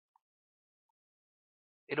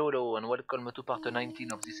Hello, hello, and welcome to part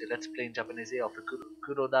 19 of this Let's Play in Japanese of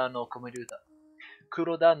Kuroda no komoriuta.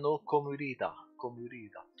 Kuroda no komoriuta.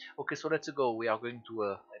 Okay, so let's go. We are going to,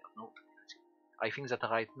 I don't know. I think that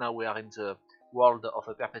right now we are in the world of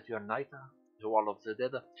a perpetual night, the world of the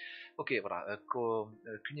dead. Okay, voilà.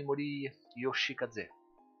 Kunimori Yoshikaze.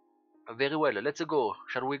 Very well, let's go.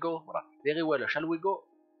 Shall we go? Voilà. Very well, shall we go?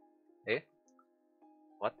 Eh?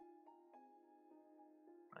 What?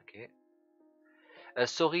 Okay.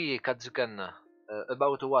 Sorry, Kazukan.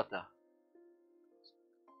 About what?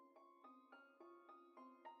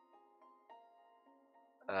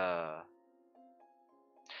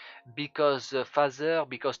 Because father,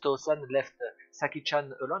 because Tosan left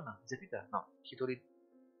Saki-chan alone? Is that it? No, Hitori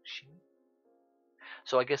Shimi.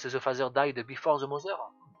 So I guess the father died before the mother?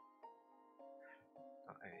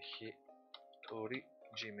 Hitori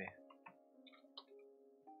Jime.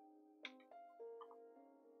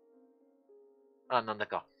 Ah non,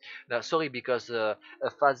 d'accord. Sorry, because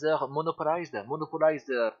father monopolized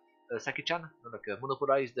Saki-chan? No, like,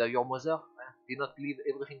 monopolized your mother? Did not leave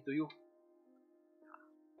everything to you?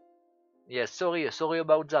 Yes, sorry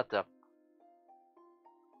about that.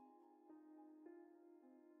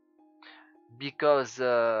 Because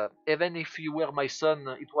even if you were my son,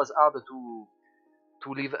 it was hard to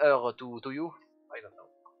leave her to you. I don't know.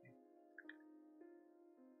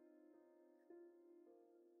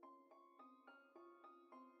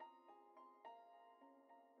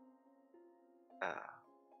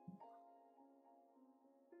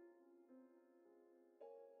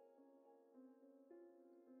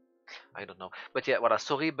 I don't know. But yeah, voilà,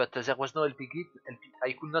 sorry, but there was no helping it.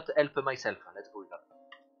 I could not help myself. Let's go with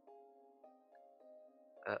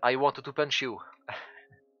that. I wanted to punch you.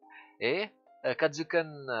 Eh?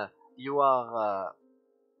 Kazuken, you are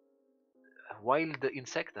wild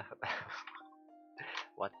insect?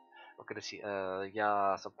 What? Okay, let's see.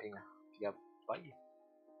 Yeah, something. Yeah, why?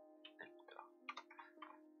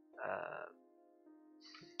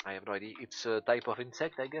 I have no idea. It's a type of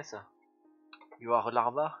insect, I guess. You are a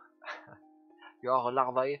larva? You are a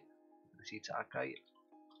larvae? Let's see, it's Akai.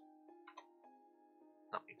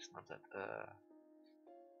 No, it's not that.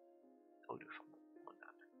 How do you find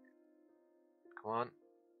that? Come on.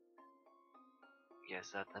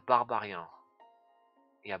 Yes, that. A barbarian.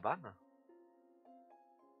 Yaban?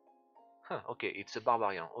 Huh, okay, it's a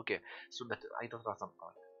barbarian. Okay, so that I don't understand.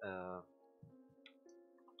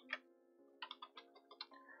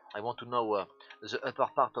 I want to know the upper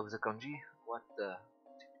part of the kanji. What does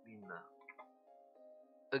it mean?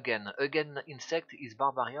 Again, insect is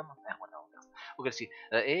barbarian. Okay, let's see.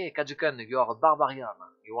 Hey, Kajukan, you are a barbarian.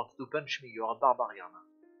 You want to punch me? You are a barbarian.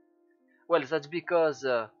 Well, that's because.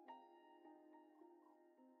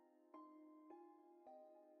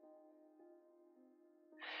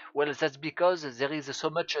 Well, that's because there is so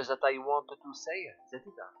much that I want to say. That's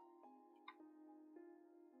it.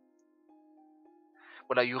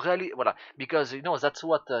 Voilà, you really, voilà, because you know that's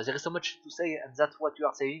what there is so much to say, and that's what you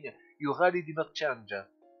are saying. You really did not change.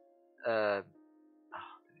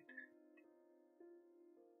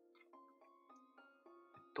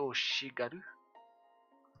 Toshigaru.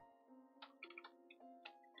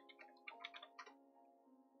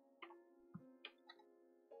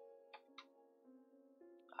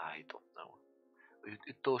 I don't know.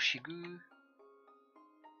 Utoshigu.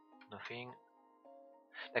 Nothing.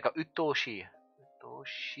 D'accord, Utoshi.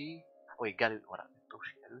 Utoshi. Oui, Garu. Voilà,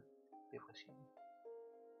 Utoshi Garu.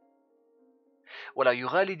 Voilà, you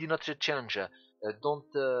really did not change.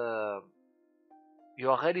 Don't. You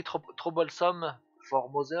are really troublesome for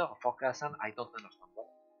mother, for Kasan. I don't understand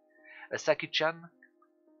that. Saki-chan.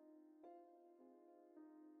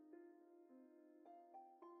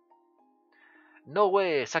 No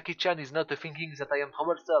way, Saki-chan is not thinking that I am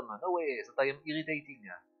troublesome. No way, that I am irritating.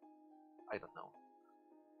 I don't know.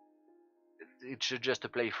 It's just a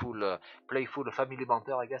playful family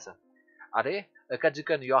banter, I guess. Allez,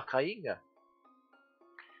 Kazuken, you are crying.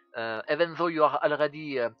 Even though you are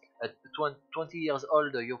already 20 years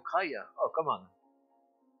old, you cry. Oh, come on.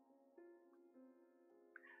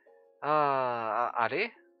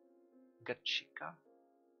 Allez, Gachika.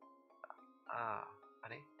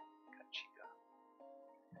 Allez, Gachika.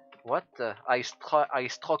 What? I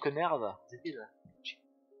struck a nerve.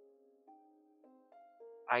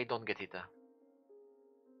 I don't get it.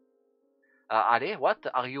 Allez, what?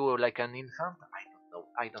 Are you like an infant? I don't know.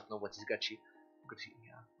 I don't know what is Gachi. Gachi,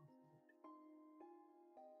 yeah.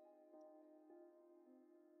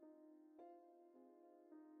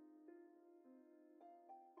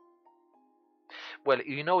 Well,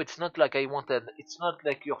 you know, it's not like I wanted. It's not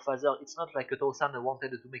like your father. It's not like a Tosan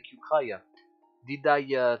wanted to make you cry. Did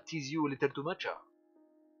I tease you a little too much?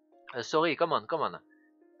 Sorry, come on, come on.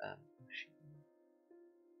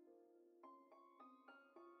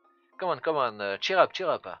 Come on, come on. Cheer up, cheer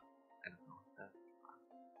up.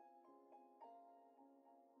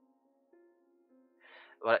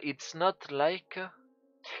 Well, it's not like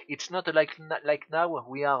like now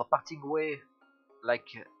we are parting way, like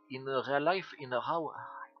in real life, in a how.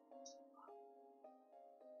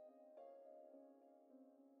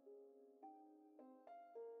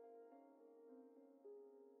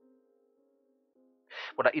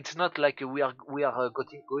 Well, it's not like we are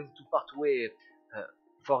going to part way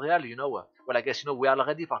for real, you know. Well, I guess you know we are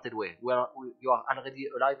already parted way. You are already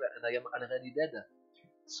alive and I am already dead.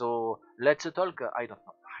 So let's talk. I don't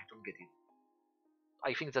know. I don't get it.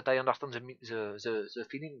 I think that I understand the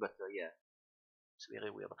feeling, but yeah, it's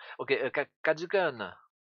very weird. Okay, Kazukan,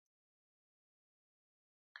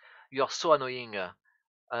 you are so annoying.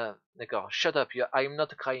 D'accord, shut up. I'm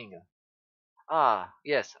not crying. Ah,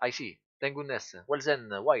 yes, I see. Thank goodness. Well then,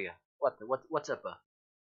 why? What's up?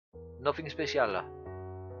 Nothing special.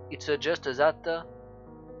 It's just that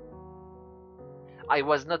I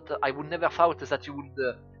was not. I would never thought that you would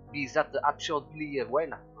be that absurdly well.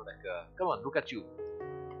 Like, come on, look at you.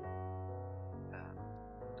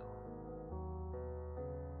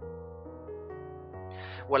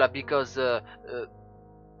 Well, because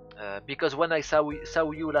when I saw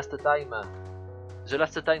you last time, the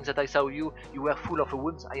last time that I saw you, you were full of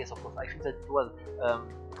wounds. Ah, yes, of course. I think that it was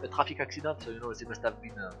a traffic accident. So you know there must have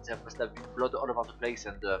been blood all over the place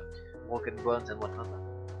and broken bones and whatnot.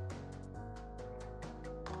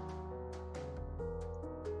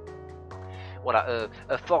 Voilà.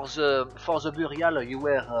 For the burial, you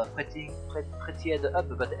were pretty head up,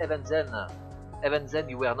 but even then,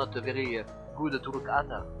 you were not very good to look at.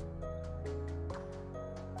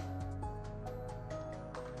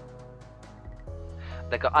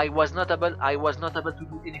 Like I was not able to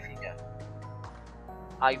do anything.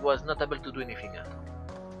 I was not able to do anything.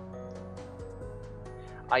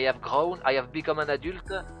 I have grown. I have become an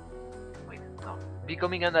adult. Wait, no.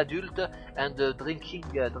 Becoming an adult and drinking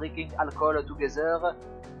alcohol together.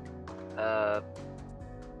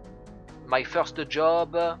 My first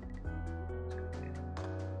job.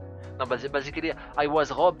 No, but basically, I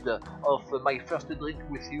was robbed of my first drink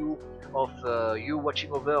with you, of you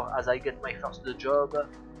watching over as I get my first job,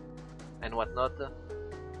 and whatnot.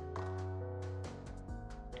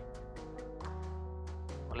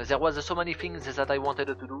 Well, there was so many things that I wanted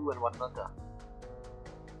to do and whatnot,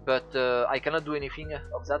 but I cannot do anything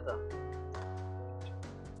of that.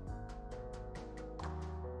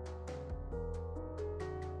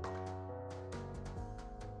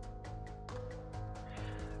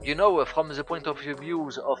 You know, from the point of view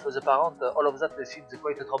of the parent, all of that seems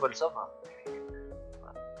quite troublesome.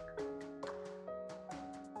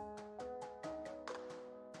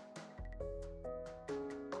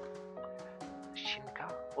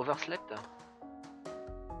 Shinka? Overslept?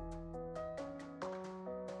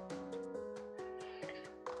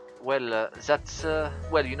 Well, that's...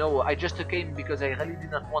 well, you know, I just came because I really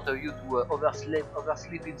didn't want you to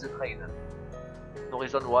oversleep in the train. No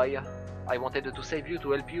reason why. I wanted to save you,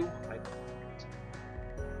 to help you.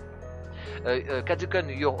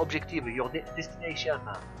 Kazuken, your objective, your destination.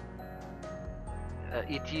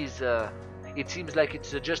 It seems like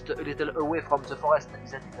it's just a little away from the forest,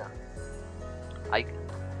 isn't it?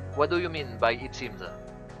 What do you mean by it seems?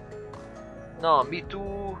 No, me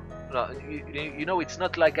too. No, you know, it's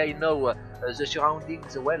not like I know the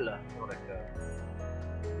surroundings well. Like,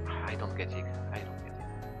 I don't get it.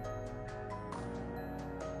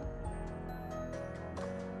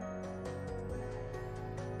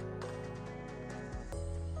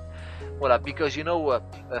 Well, because you know,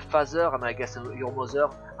 father and I guess your mother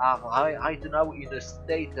are right now in a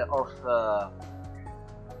state of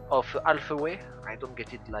half away. I don't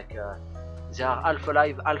get it. Like they are half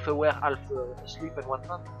alive, half aware, half asleep and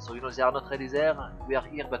whatnot. So you know they are not really there. We are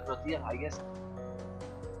here but not here, I guess.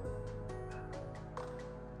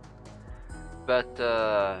 But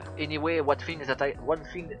anyway, one thing that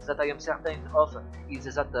I am certain of is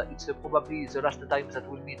that it's probably the last time that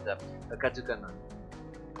we'll meet Kazukan.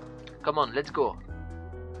 Come on, let's go.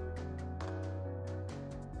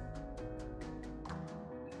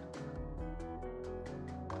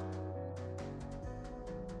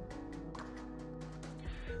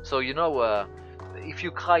 So you know, if you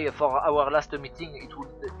cry for our last meeting, it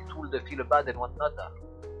would feel bad and whatnot.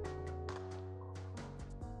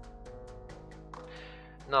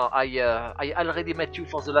 No, I already met you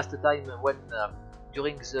for the last time when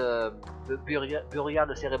during the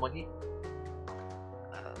burial ceremony.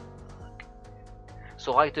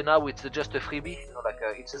 So right now it's just a freebie, you know, like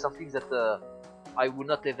it's something that I would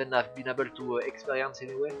not even have been able to experience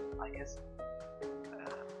anyway, I guess.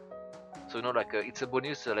 So you know, like it's a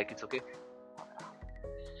bonus, like it's okay.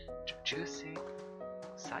 Je sais,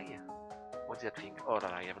 Sai. What's that thing? Oh,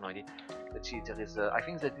 I have no idea. Let's see. There is. I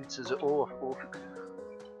think that it's the O of O.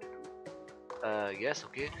 Yes,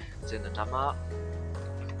 okay. Then Nama,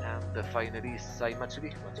 and finally Sai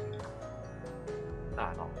Matsuri.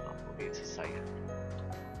 Ah no, okay, it's Sai.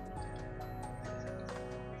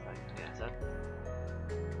 Yeah, that.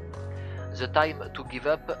 The time to give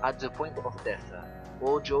up at the point of death.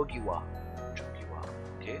 Ojogiwa. Ojogiwa.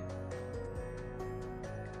 Okay.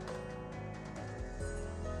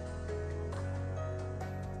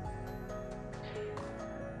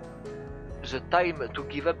 The time to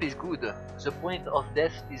give up is good. The point of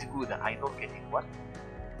death is good. I don't get it. What?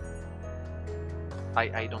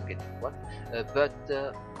 I don't get it. What?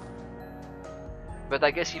 But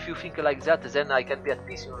I guess if you think like that, then I can be at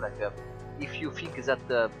peace. You know, like if you think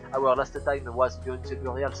that our last time was during the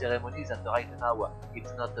burial ceremony, that right now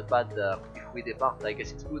it's not bad if we depart. I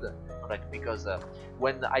guess it's good. Like because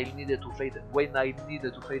when I needed to fade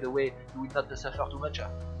away, you will not suffer too much.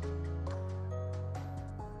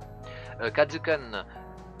 Kazukan.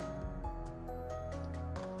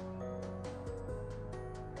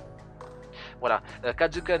 Voilà.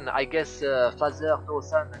 Kazukan, I guess father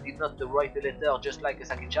to-san did not write a letter just like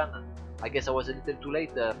Saki-chan. I guess I was a little too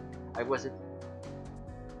late. I was a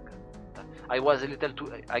little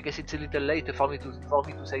too. I guess it's a little late for me to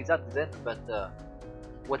say that then. But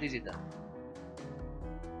what is it?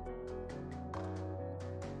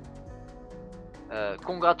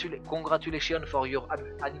 Congratulations for your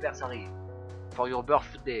anniversary, for your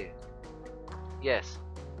birthday. Yes.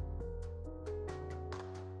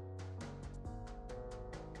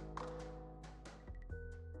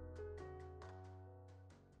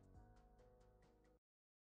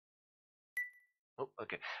 Oh,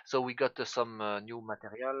 okay. So we got some new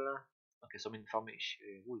material. Okay, some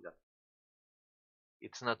information. Who is that?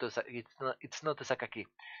 It's not a Sakaki.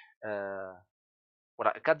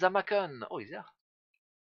 Voilà. Kazama-kun. Oh, is there?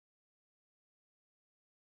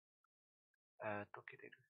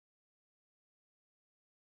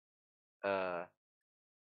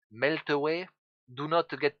 Melt away. Do not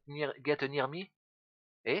get near me.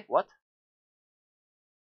 Eh? What?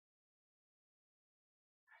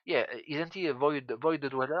 Yeah, isn't he a void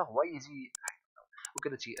dweller? Why is he? Okay,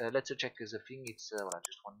 let's see. Let's check the thing. It's voilà,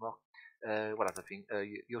 just one more. Voilà the thing.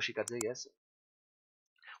 Yoshikaze, yes.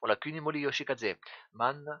 Voilà, Kunimori Yoshikaze,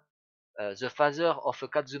 man, the father of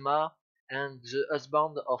Kazuma and the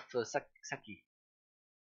husband of Saki.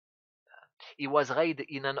 He was raised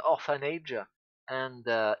in an orphanage and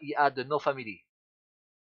he had no family.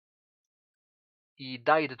 He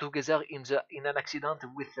died together in an accident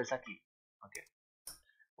with Saki. Okay.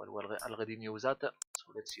 Well, we already knew that.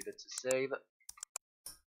 So let's see. Let's save.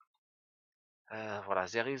 Voilà,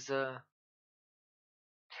 there is.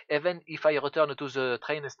 Even if I return to the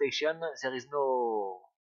train station, there is no.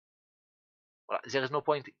 Voilà, there is no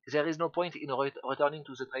point. There is no point in returning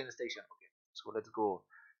to the train station. Okay. So let's go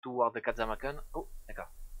toward the Kazama-kun. Oh, d'accord.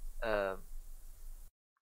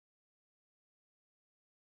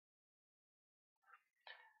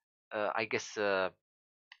 I guess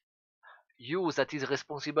you that is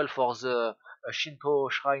responsible for the Shinto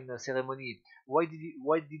shrine ceremony. Why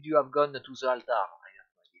did you have gone to the altar?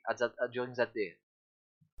 I have no idea. During that day,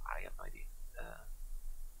 I have no idea.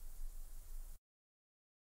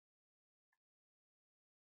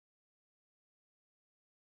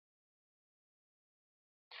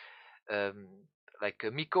 Like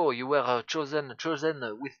Miko, you were chosen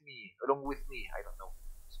with me, along with me. I don't know.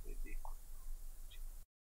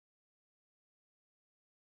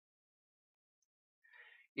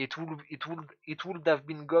 It would have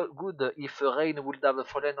been good if rain would have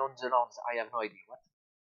fallen on the lands. I have no idea. What?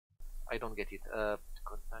 I don't get it.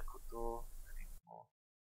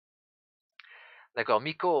 D'accord,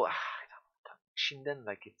 Miko. Shinden,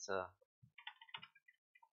 like it's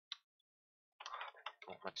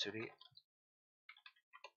bon, Matsuri.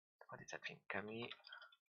 What is that thing? Kami.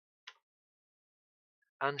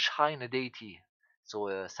 Enshrine deity. So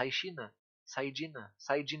Saijin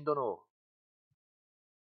Dono.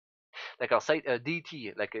 D'accord,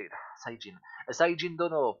 deity, like Saijin. Saijin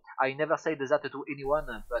Dono. I never said that to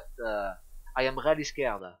anyone, but I am really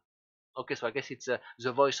scared. Okay, so I guess it's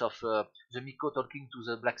the voice of the Miko talking to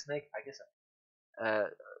the black snake, I guess.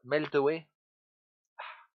 Melt away.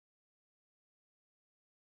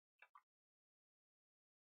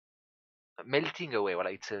 Melting away,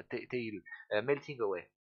 voilà, it's tail. Melting away.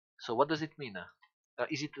 So what does it mean?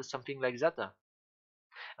 Is it something like that?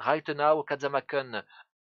 Right now, Kazama-kun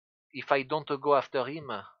if I don't go after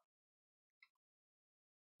him,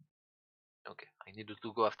 okay, I need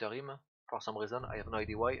to go after him for some reason. I have no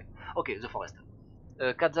idea why. Okay, the forest.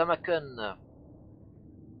 Kazamaken.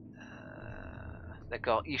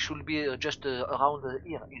 D'accord, he should be just around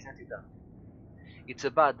here, isn't it? It's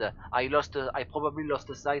bad. I probably lost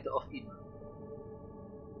the sight of him.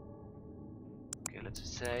 Okay, let's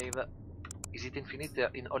save. Is it infinite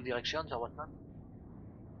in all directions or whatnot?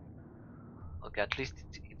 Okay, at least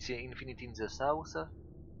it's infinite in the south.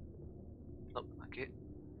 No, okay.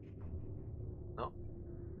 No.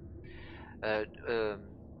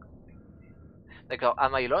 D'accord,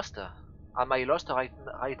 am I lost? Am I lost right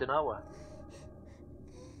now?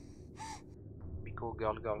 Miko,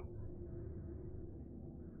 girl.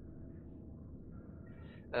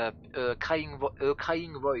 Crying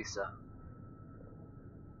voice.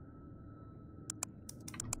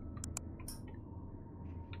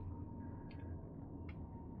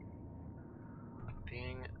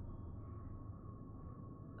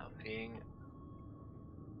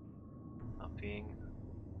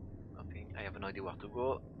 Nothing. I have no idea where to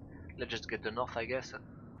go. Let's just get the north, I guess.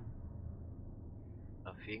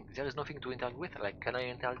 Nothing. There is nothing to interact with. Like, can I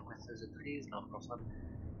interact with the trees? No, of course not.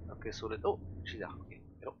 Okay, so oh, she's there. Okay,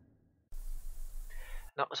 hello.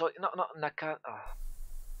 No, sorry, no, Naka.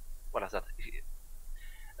 Voilà, that.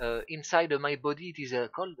 Inside my body, it is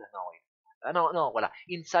cold. No, wait. No, voilà.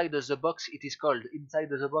 Inside the box, it is cold. Inside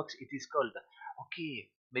the box, it is cold. Okay,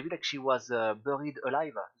 maybe like she was buried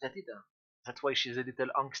alive. Is that it? That's why she's a little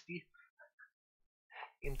angsty.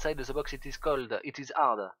 Inside the box, it is cold. It is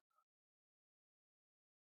hard.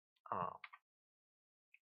 Oh.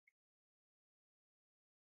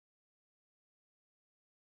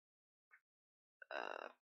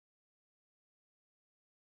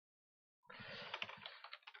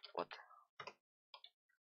 What?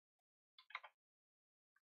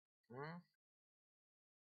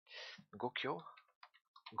 Gokyo?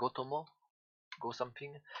 Gotomo? Go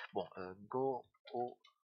something? Bon, Go, O,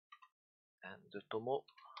 and Tomo.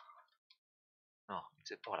 Non,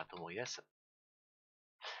 c'est pas la Tomo, yes.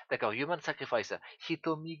 D'accord, human sacrifice.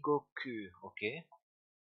 Hitomi Goku, ok.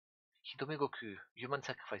 Hitomi Goku, human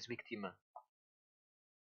sacrifice, victim.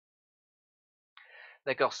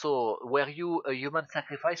 D'accord, so were you a human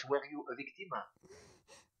sacrifice? Were you a victim?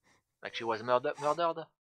 Like she was murdered?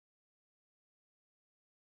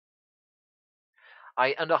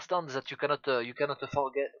 I understand that you cannot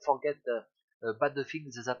forget bad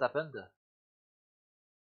things that happened.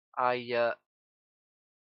 I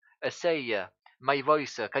say my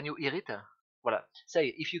voice. Can you hear it? Voilà. Say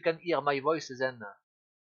if you can hear my voice, then.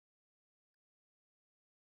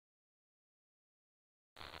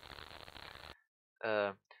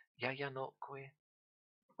 Yaya no Koe.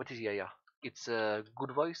 What is Yaya? It's a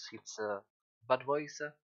good voice. It's a bad voice.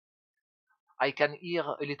 I can hear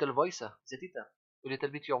a little voice. Is that it? A little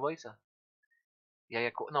bit your voice.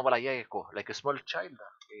 Yayako. No, voilà, Yayako. Like a small child.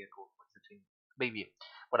 Yayako. What's the thing? Baby.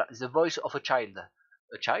 Voilà, the voice of a child.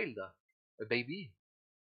 A child? A baby?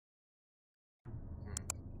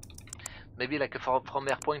 Maybe like from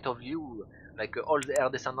their point of view, like all their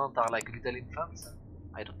descendants are like little infants.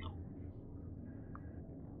 I don't know.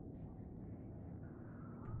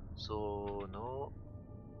 So no.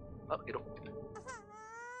 Oh, you know.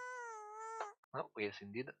 Oh, yes,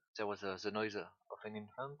 indeed. There was the noise of an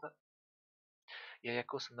infant.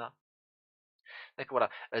 Yayako-sama. Like voilà.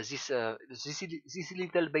 This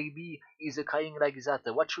little baby is crying like that.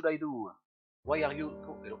 What should I do? Why are you?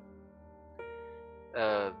 Oh, hello.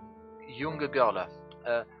 Young girl.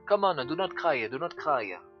 Come on, do not cry. Do not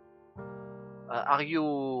cry. Are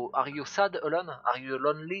you sad alone? Are you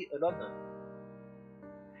lonely alone?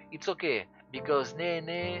 It's okay because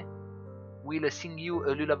Nene will sing you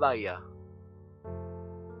a lullaby.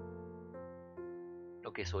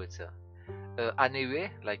 Okay, so it's Aneue,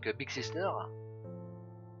 like a big sister.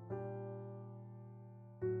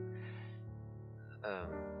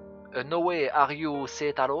 No way, are you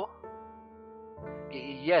Seitaro?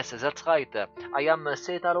 Yes, that's right. I am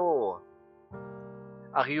Seitaro.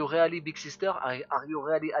 Are you really big sister? Are you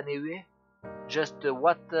really Aneue? Just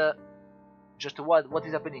what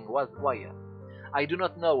is happening? Why? I do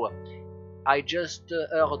not know. I just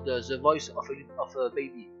heard the voice of a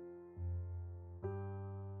baby.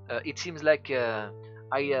 It seems like it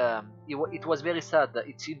was very sad.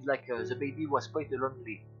 It seems like the baby was quite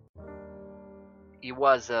lonely. He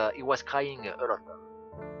was crying a lot.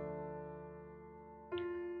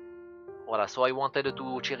 Voilà, so I wanted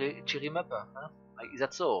to cheer him up. Huh? Is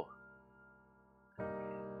that so?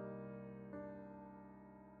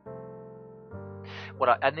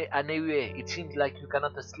 Voilà, Aneue, it seems like you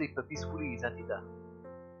cannot sleep peacefully, isn't it?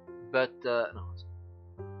 but no.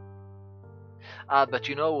 But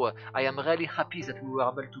you know, I am really happy that we were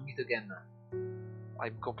able to meet again.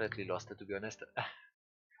 I'm completely lost, to be honest.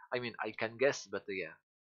 I mean, I can guess, but yeah.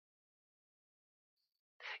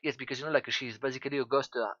 Yes, because you know, like she's basically a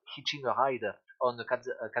ghost hitching a ride on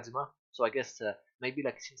Kazuma. So I guess maybe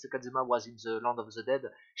like since Kazuma was in the land of the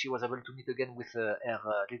dead, she was able to meet again with her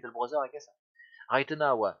little brother, I guess. Right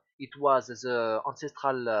now, it was the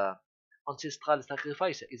ancestral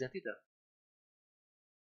sacrifice, isn't it?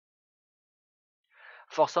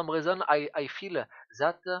 For some reason, I feel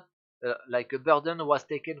that like a burden was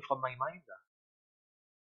taken from my mind.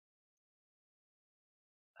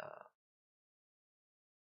 Uh,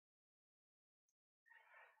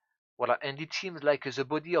 Well, and it seems like the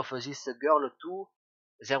body of this girl too.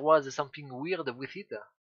 There was something weird with it.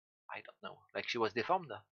 I don't know, like she was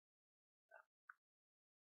deformed.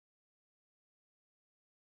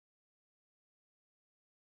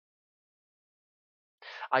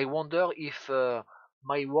 I wonder if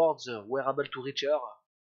my words were able to reach her.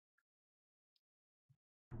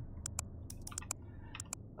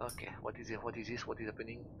 Okay, what is it? What is this? What is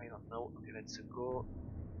happening? I don't know. Okay, let's go.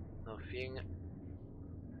 Nothing.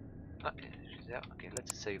 Ah, she's there. Okay,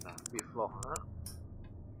 let's save before. Huh?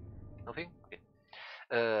 Nothing. Okay.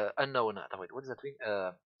 Unknown. Wait, what is that thing?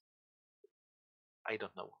 I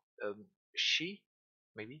don't know. She,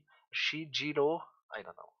 maybe. She, Jiro. I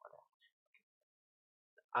don't know.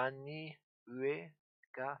 Annie, Ue,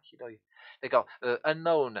 Ka, Hidoi. D'accord.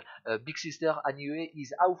 Unknown. Big sister Annie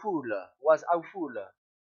is awful. Was awful.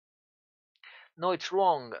 No, it's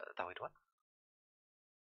wrong. Wait, what?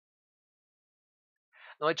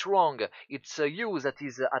 No, it's wrong. It's you that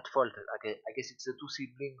is at fault. Okay, I guess it's the two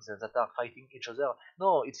siblings that are fighting each other.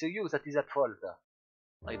 No, it's you that is at fault.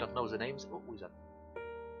 I don't know the names. Oh, who is that?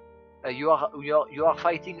 You are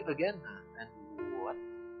fighting again. And what?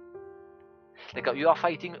 Like you are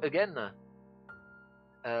fighting again.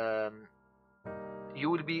 Um, you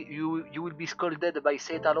will be scolded by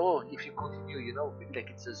Seitaro if you continue. You know,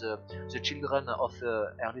 like it's the children of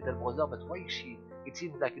her little brother. But why she? It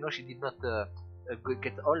seems like she did not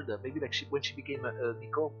get old. Maybe like when she became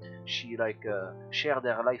Miko, she like shared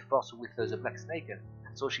her life force with the Black Snake, and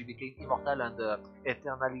so she became immortal and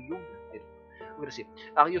eternally young. We'll see.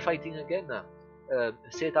 Are you fighting again?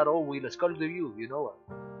 Seitaro will scold you. You know,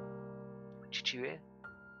 Chichue.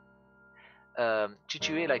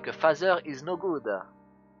 Chichue, like a father is no good.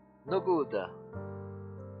 No good.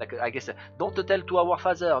 Like I guess don't tell to our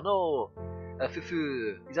father. No.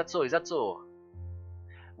 Fufu. Is that so? Is that so?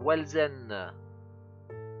 Well then,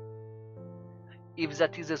 if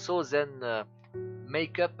that is so, then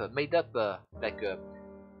made up, like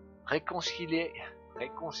reconciliate,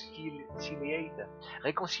 reconciliate,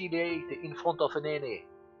 reconciliate in front of Nene.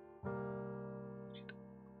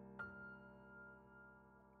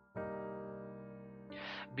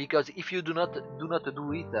 Because if you do not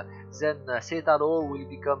do it, then Seitaro will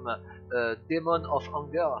become a demon of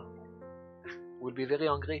anger. Will be very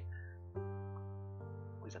angry.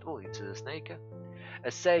 What is that? Oh, it's a snake.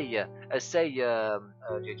 Sei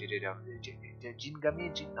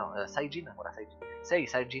Jingami Jin no Saijin voilà Saijin Sei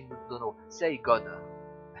Saijin Dono Sei God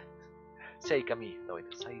Sei Kami no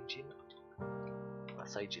wait Saijin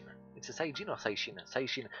Saijin it's a Saijin or Saishin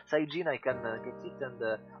Saijin I can get it and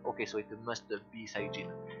okay so it must be Saijin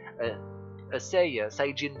Sei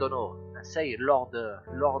Saijin Dono Sei Lord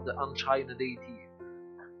Enshrined Deity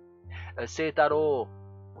Seitaro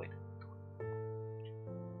wait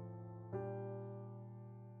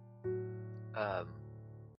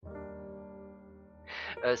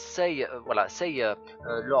say voilà say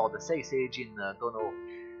Lord say Seijin Dono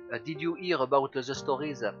did you hear about the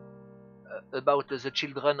stories about the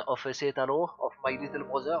children of Seitaro of my little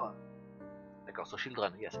brother? D'accord, so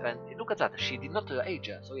children, yes. And look at that, she did not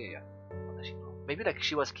age, so yeah. Maybe like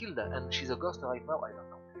she was killed and she's a ghost right now, I don't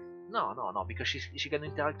know. No, because she can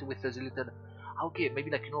interact with the little... Okay,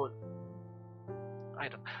 maybe like, I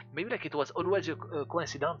don't... Maybe like it was always a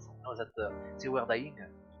coincidence, that they were dying.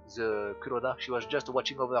 The Kuroda, she was just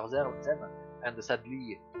watching over them, and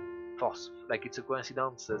sadly, like it's a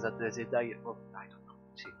coincidence that they die. Oh, I don't know.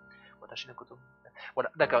 See, voilà,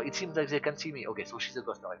 d'accord, it seems like they can see me. Okay, so she's a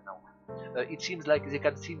ghost right now. It seems like they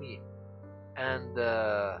can see me. And,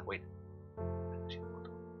 wait.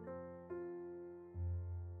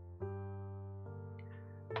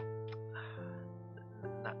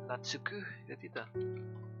 Natsuku, is that it?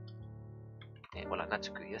 Voilà,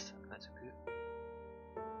 Natsuku, yes, Natsuku.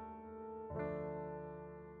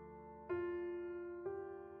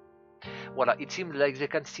 Voilà, it seems like they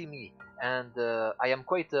can see me. And I am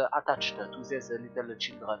quite attached to these little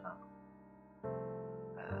children.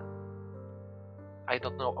 I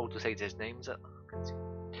don't know how to say these names.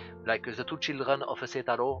 Like the two children of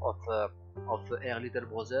Setaro, of her little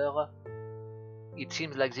brother. It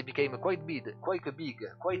seems like they became quite big.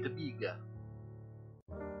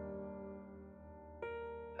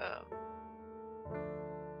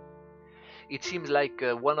 It seems like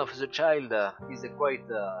one of the child is quite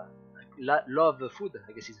love food.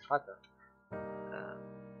 I guess he's fat.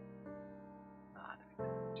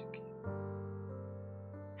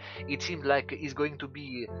 It seems like he's going to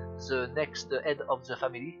be the next head of the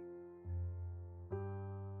family.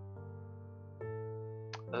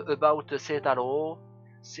 About Setaro,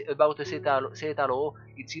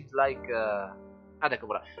 it seems like d'accord,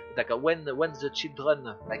 voilà. D'accord. When the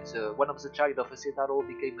children, like one of the child of Setaro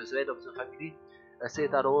became the head of the family,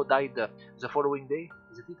 Setaro died the following day.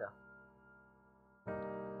 Is it?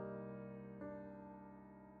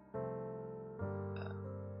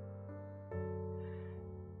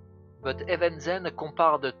 But even then,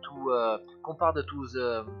 compared to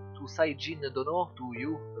Saijin Dono, to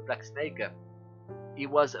you, the Black Snake, he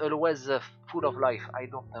was always full of life. I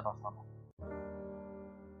don't understand.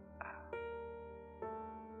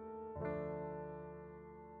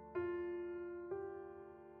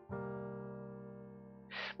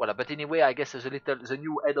 Voilà, but anyway, I guess the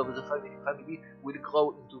new head of the family will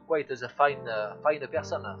grow into quite a fine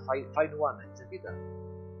person, fine one, isn't it?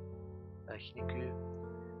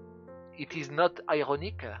 It is not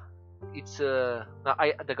ironic. It's no,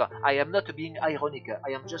 I am not being ironic.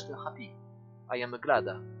 I am just happy. I am glad.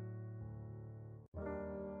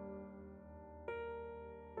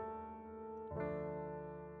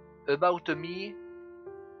 About me,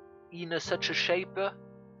 in such a shape,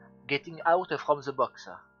 getting out from the box.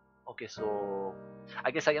 Okay, so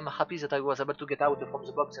I guess I am happy that I was able to get out from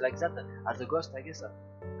the box like that as a ghost, I guess.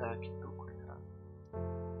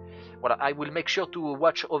 Well, I will make sure to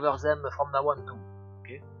watch over them from now on too.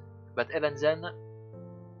 Okay, but even then,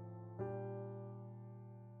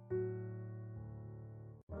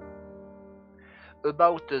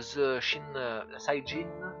 about the Saijin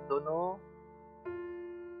Dono,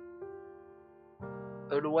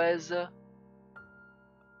 always the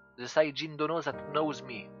Saijin Dono that knows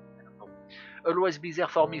me. Always be there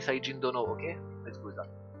for me, Saijin Dono. Okay, let's go with that.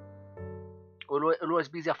 Always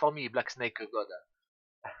be there for me, Black Snake God.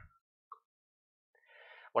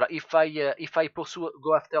 Well, if I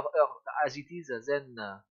go after her as it is, then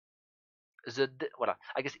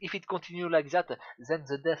I guess if it continues like that, then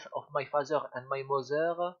the death of my father and my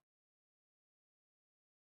mother.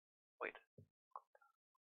 Wait.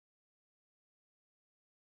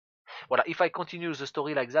 Well, if I continue the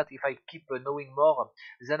story like that, if I keep knowing more,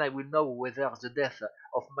 then I will know whether the death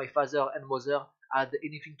of my father and mother had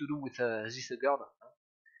anything to do with this girl.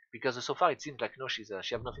 Because so far it seems like no, she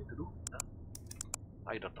has nothing to do.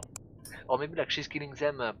 I don't know. Or maybe like she's killing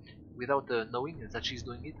them without knowing that she's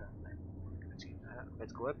doing it. Let's see.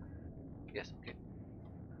 Let's go up. Yes, okay.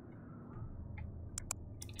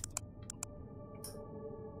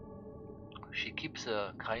 She keeps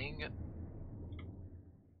crying.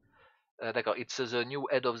 D'accord, it's the new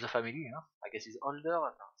head of the family. Hein? I guess he's older.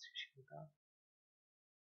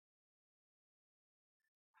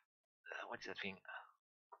 What's that thing?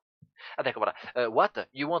 Ah, d'accord, voilà. What?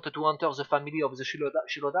 You want to enter the family of the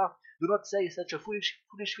Shiroda? Do not say such a foolish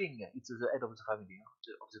thing. It's the head of the family, hein,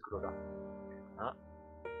 of the Kuroda. Hein?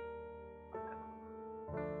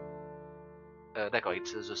 D'accord,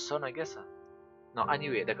 it's the son, I guess. No,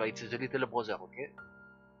 anyway, d'accord, it's the little brother, okay?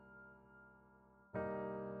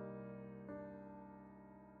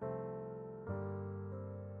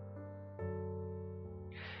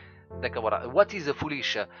 D'accord, voilà. What is a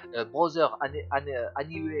foolish brother?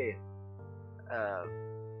 Anyway,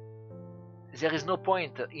 there is no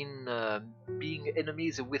point in being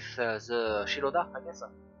enemies with the Shiroda, I guess.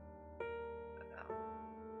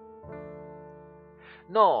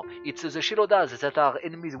 No, it's the Shirodas that are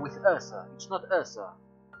enemies with us. It's not us.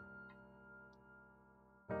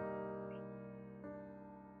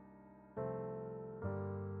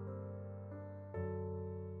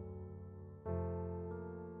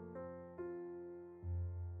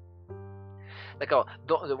 D'accord.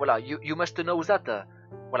 Voilà, you must know that.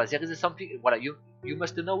 Voilà, there is something. Voilà, you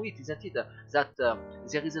must know it, isn't it? That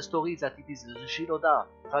there is a story that it is the Shiroda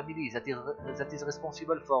family that is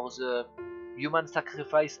responsible for the human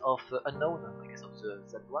sacrifice of unknown. I guess of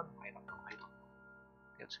that one. I don't know.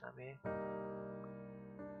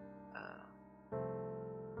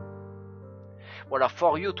 Voilà,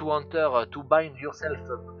 for you to enter, to bind yourself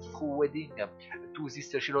through wedding to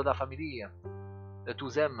this Shiroda family, to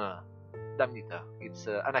them, damn it, it's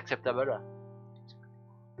unacceptable.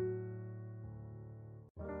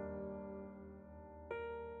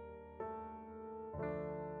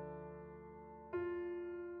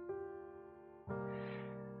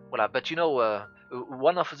 Voilà, but you know,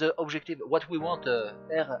 one of the objective, what we want, R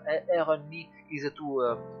and me, is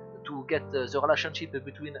to get the relationship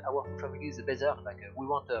between our two families better. Like we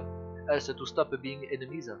want us to stop being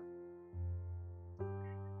enemies.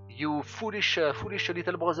 You foolish, foolish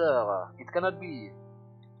little brother! It cannot be.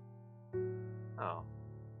 Oh.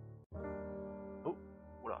 Oh,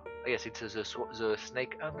 oula. Yes, it's the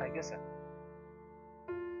snake hunt, I guess.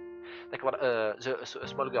 Like what? The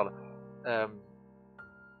small girl.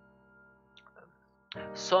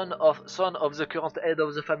 Son of the current head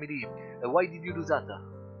of the family. Why did you do that?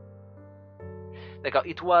 Like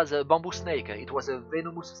it was a bamboo snake. It was a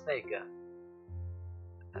venomous snake.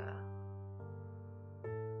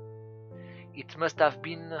 It must have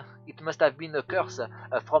been a curse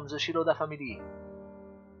from the Shiroda family.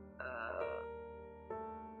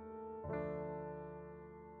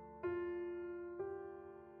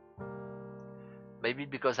 Maybe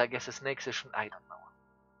because I guess a snake session. I don't know.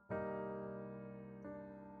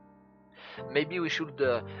 Maybe we should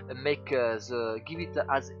make give it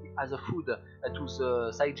as a food to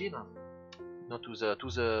the Saijin, no, to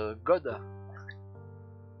the god.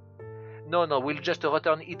 No, we'll just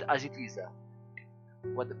return it as it is.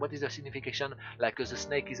 What is the signification? Like the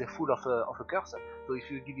snake is full of a curse, so if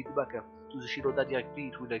you give it back to the Shiroda directly,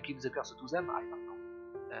 it will give the curse to them. I don't know.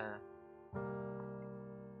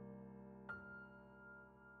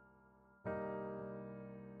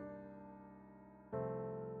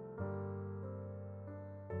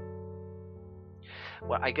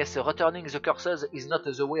 Well, I guess returning the curses is not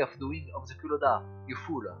the way of doing of the Kuroda. You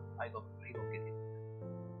fool! I don't get it.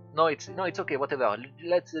 No, it's okay. Whatever.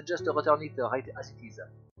 Let's just return it right as it is.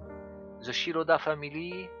 The Shiroda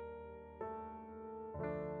family.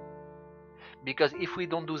 Because if we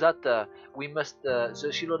don't do that, we must. The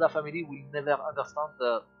Shiroda family will never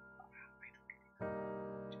understand.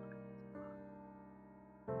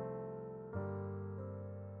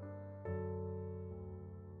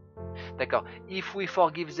 D'accord. If we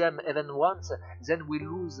forgive them even once, then we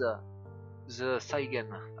lose the Saigen.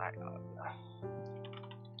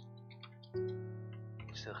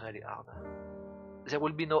 It's really hard. There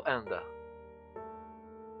will be no end.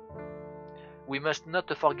 We must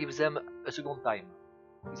not forgive them a second time.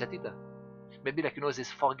 Is that it? Maybe like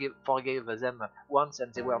this forgave them once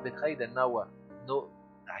and they were betrayed and now no.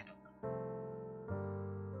 I don't know.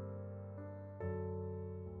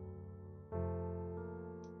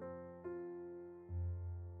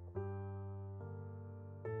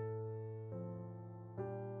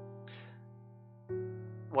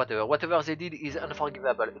 Whatever they did is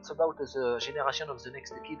unforgivable. It's about the generation of the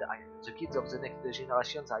next kid. The kids of the next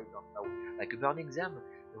generations. I don't know. Like burning them,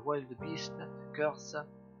 the wild beast curse.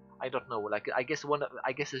 I don't know. Like I guess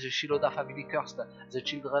the Shiroda family cursed the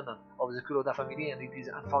children of the Kuroda family, and it is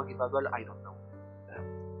unforgivable. I don't know.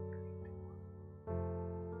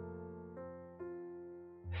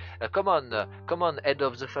 Come on, head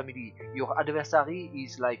of the family. Your adversary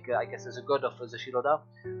is like, I guess, the god of the Shiroda.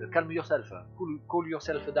 Calm yourself. Cool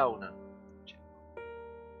yourself down.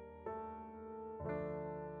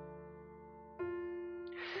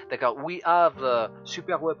 D'accord, we have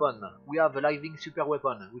super weapon. We have a living super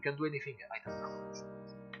weapon. We can do anything. I don't know.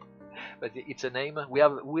 But it's a name. We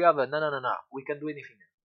have a na. We can do anything.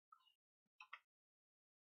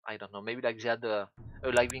 I don't know. Maybe like they had a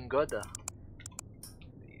living god.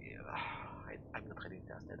 I'm not really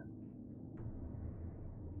interested.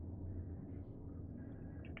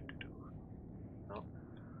 No.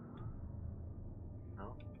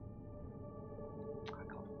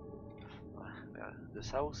 The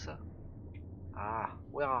south. Ah,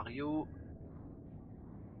 where are you?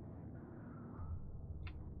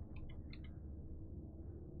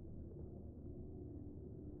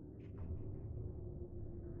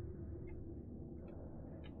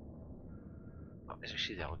 Oh,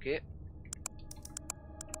 she's there, okay.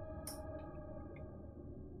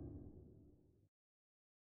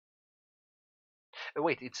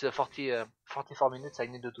 Wait, it's 44 minutes. I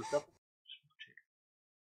need to stop.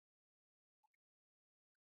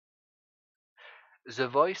 The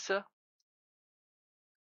voice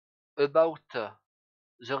about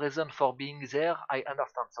the reason for being there, I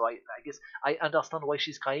understand. So I guess I understand why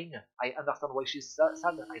she's crying. I understand why she's sad.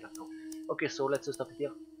 I don't know. Okay, so let's stop it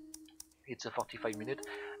here. It's a 45 minutes.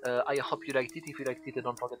 I hope you liked it. If you liked it,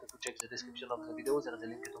 don't forget to check the description of the video. There is a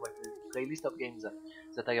link to my playlist of games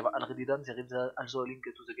that I have already done. There is also a link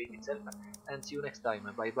to the game itself. And see you next time.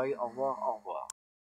 Bye bye. Au revoir. Au revoir.